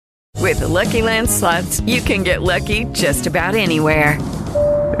With the Lucky Land Slots, you can get lucky just about anywhere.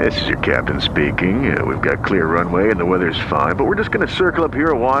 This is your captain speaking. We've got clear runway and the weather's fine, but we're just going to circle up here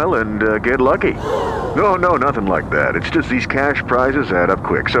a while and get lucky. No, nothing like that. It's just these cash prizes add up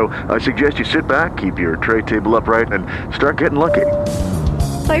quick. So I suggest you sit back, keep your tray table upright, and start getting lucky.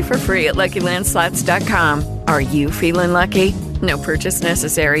 Play for free at LuckyLandSlots.com. Are you feeling lucky? No purchase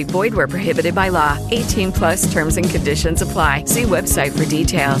necessary. Void where prohibited by law. 18 plus terms and conditions apply. See website for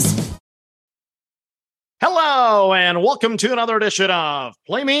details. Hello, and welcome to another edition of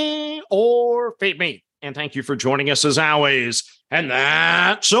Play Me or Fade Me. And thank you for joining us as always. And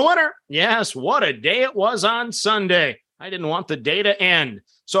that's a winner. Yes, what a day it was on Sunday. I didn't want the day to end.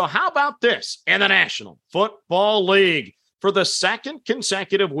 So how about this? In the National Football League, for the second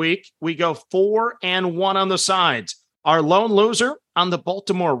consecutive week, we go 4-1 on the sides. Our lone loser on the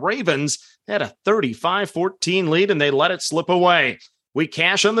Baltimore Ravens had a 35-14 lead, and they let it slip away. We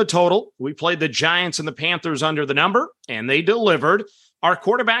cash on the total. We played the Giants and the Panthers under the number, and they delivered. Our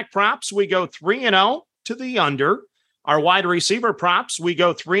quarterback props, we go 3-0 to the under. Our wide receiver props, we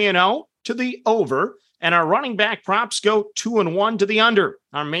go 3-0 to the over. And our running back props go 2-1 to the under.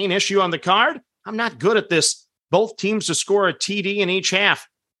 Our main issue on the card, I'm not good at this. Both teams to score a TD in each half.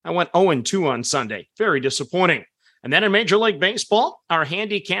 I went 0-2 on Sunday. Very disappointing. And then in Major League Baseball, our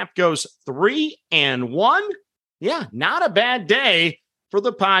handicap goes 3-1. Yeah, not a bad day for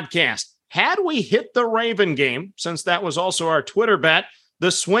the podcast. Had we hit the Raven game, since that was also our Twitter bet,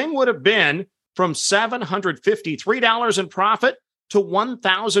 the swing would have been from $753 in profit to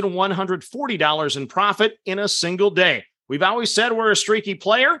 $1,140 in profit in a single day. We've always said we're a streaky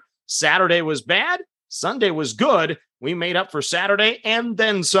player. Saturday was bad. Sunday was good. We made up for Saturday and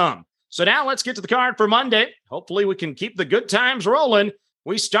then some. So now let's get to the card for Monday. Hopefully we can keep the good times rolling.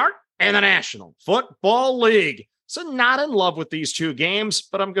 We start in the National Football League. So not in love with these two games,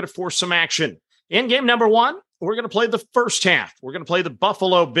 but I'm going to force some action. In game number one, we're going to play the first half. We're going to play the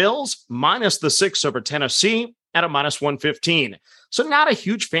Buffalo Bills minus the 6 over Tennessee at a minus 115. So not a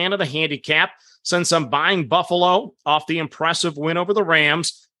huge fan of the handicap since I'm buying Buffalo off the impressive win over the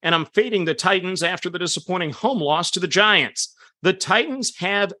Rams, and I'm fading the Titans after the disappointing home loss to the Giants. The Titans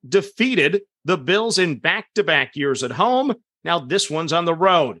have defeated the Bills in back-to-back years at home. Now this one's on the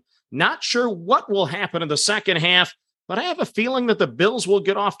road. Not sure what will happen in the second half, but I have a feeling that the Bills will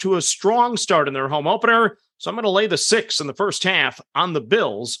get off to a strong start in their home opener. So I'm going to lay the 6 in the first half on the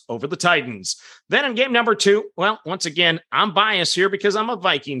Bills over the Titans. Then in game number two, well, once again, I'm biased here because I'm a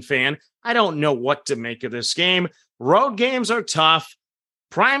Viking fan. I don't know what to make of this game. Road games are tough.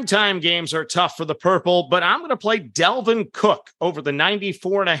 Primetime games are tough for the Purple, but I'm going to play Delvin Cook over the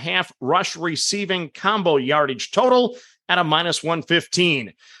 94.5 rush receiving combo yardage total at a minus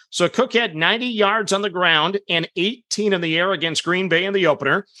 115. So Cook had 90 yards on the ground and 18 in the air against Green Bay in the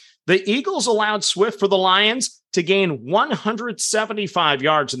opener. The Eagles allowed Swift for the Lions to gain 175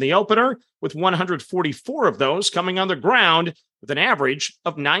 yards in the opener, with 144 of those coming on the ground with an average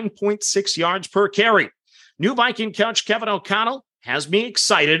of 9.6 yards per carry. New Viking coach Kevin O'Connell has me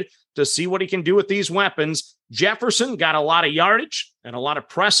excited to see what he can do with these weapons. Jefferson got a lot of yardage and a lot of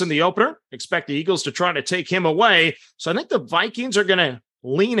press in the opener. Expect the Eagles to try to take him away. So I think the Vikings are going to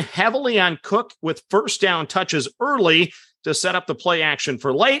lean heavily on Cook with first down touches early to set up the play action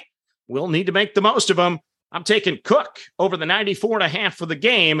for late. We'll need to make the most of them. I'm taking Cook over the 94.5 for the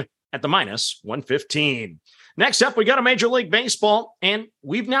game at the minus 115. Next up, we go to Major League Baseball, and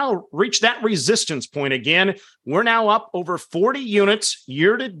we've now reached that resistance point again. We're now up over 40 units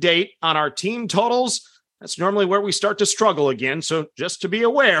year to date on our team totals. That's normally where we start to struggle again. So just to be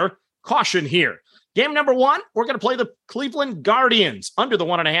aware, caution here. Game number one, we're going to play the Cleveland Guardians under the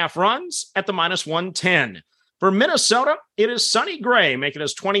 1.5 runs at the minus 110. For Minnesota, it is Sonny Gray making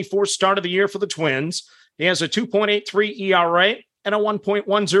his 24th start of the year for the Twins. He has a 2.83 ERA and a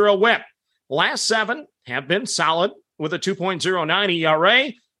 1.10 whip. Last 7 have been solid with a 2.09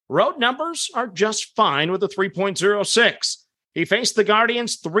 ERA. Road numbers are just fine with a 3.06. He faced the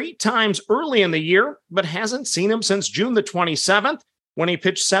Guardians 3 times early in the year, but hasn't seen them since June the 27th when he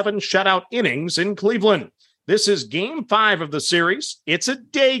pitched 7 shutout innings in Cleveland. This is game 5 of the series. It's a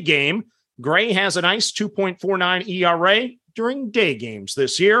day game. Gray has a nice 2.49 ERA during day games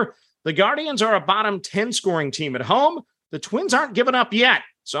this year. The Guardians are a bottom 10 scoring team at home. The Twins aren't giving up yet.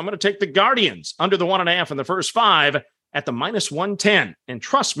 So I'm going to take the Guardians under the 1.5 in the first 5 at the minus 110. And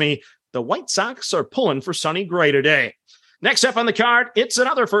trust me, the White Sox are pulling for Sonny Gray today. Next up on the card, it's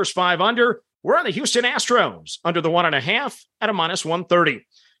another first 5 under. We're on the Houston Astros under the 1.5 at a minus 130.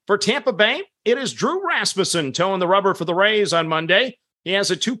 For Tampa Bay, it is Drew Rasmussen towing the rubber for the Rays on Monday. He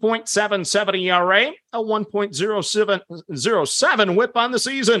has a 2.77 ERA, a 1.07 whip on the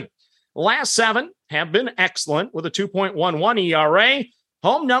season. Last 7 have been excellent with a 2.11 ERA.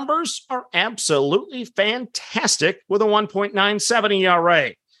 Home numbers are absolutely fantastic with a 1.97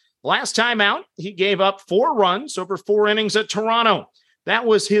 ERA. Last time out, he gave up 4 runs over 4 innings at Toronto. That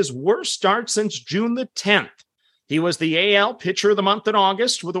was his worst start since June the 10th. He was the AL Pitcher of the Month in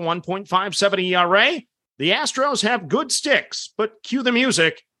August with a 1.57 ERA. The Astros have good sticks, but cue the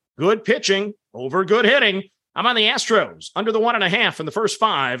music. Good pitching over good hitting. I'm on the Astros under the 1.5 in the first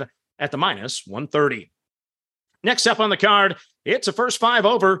 5 at the minus 130. Next up on the card, it's a first 5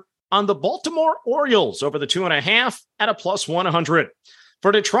 over on the Baltimore Orioles over the 2.5 at a plus 100.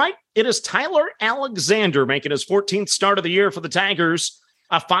 For Detroit, it is Tyler Alexander making his 14th start of the year for the Tigers.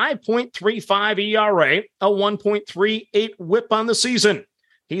 A 5.35 ERA, a 1.38 whip on the season.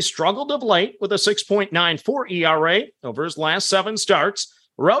 He struggled of late with a 6.94 ERA over his last 7 starts.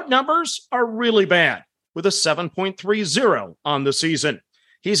 Road numbers are really bad with a 7.30 on the season.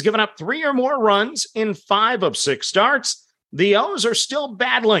 He's given up 3 or more runs in 5 of 6 starts. The O's are still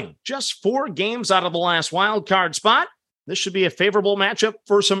battling just 4 games out of the last wild card spot. This should be a favorable matchup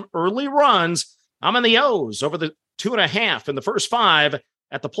for some early runs. I'm in the O's over the 2.5 in the first 5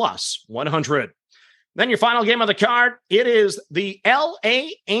 at the plus 100. Then your final game of the card, it is the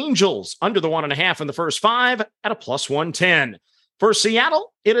LA Angels under the 1.5 in the first 5 at a plus 110. For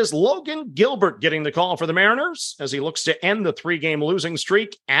Seattle, it is Logan Gilbert getting the call for the Mariners as he looks to end the 3-game losing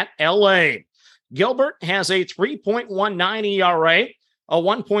streak at LA. Gilbert has a 3.19 ERA, a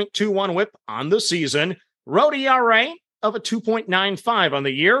 1.21 whip on the season, road ERA of a 2.95 on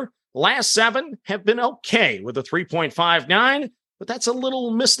the year. Last 7 have been okay with a 3.59, but that's a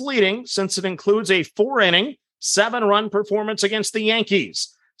little misleading since it includes a 4-inning, 7-run performance against the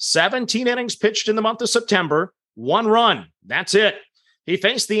Yankees. 17 innings pitched in the month of September, 1 run. That's it. He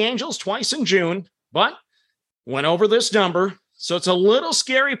faced the Angels twice in June, but went over this number, so it's a little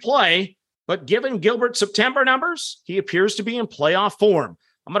scary play, but given Gilbert's September numbers, he appears to be in playoff form.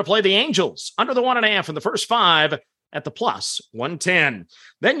 I'm going to play the Angels under the 1.5 in the first 5 at the plus 110.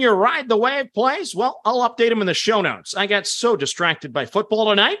 Then your ride the wave plays. Well, I'll update them in the show notes. I got so distracted by football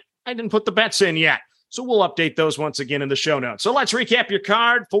tonight, I didn't put the bets in yet. So we'll update those once again in the show notes. So let's recap your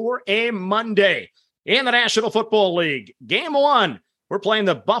card for a Monday. In the National Football League, game 1, we're playing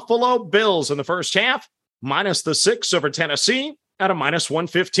the Buffalo Bills in the first half, minus the 6 over Tennessee at a minus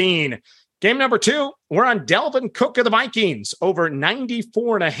 115. Game number 2, we're on Delvin Cook of the Vikings over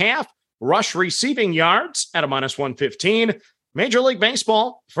 94.5 rush receiving yards at a minus 115. Major League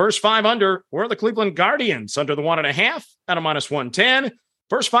Baseball, first 5 under, we're the Cleveland Guardians under the 1.5 at a minus 110.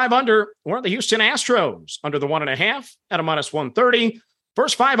 First 5 under, we're the Houston Astros under the 1.5 at a minus 130.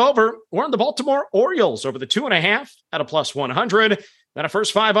 First 5 over, we're on the Baltimore Orioles over the 2.5 at a plus 100. Then a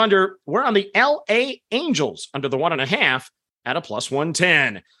first 5 under, we're on the LA Angels under the 1.5 at a plus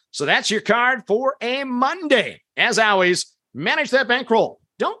 110. So that's your card for a Monday. As always, manage that bankroll.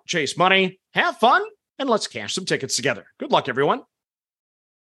 Don't chase money. Have fun, and let's cash some tickets together. Good luck, everyone.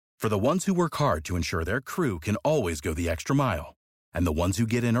 For the ones who work hard to ensure their crew can always go the extra mile, and the ones who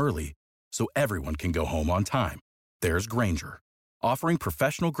get in early so everyone can go home on time, there's Grainger, offering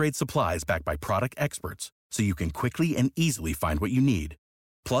professional-grade supplies backed by product experts so you can quickly and easily find what you need.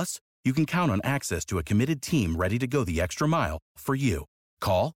 Plus, you can count on access to a committed team ready to go the extra mile for you.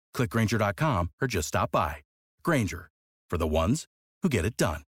 Call, click Grainger.com, or just stop by. Grainger, for the ones who get it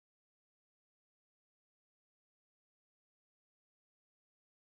done.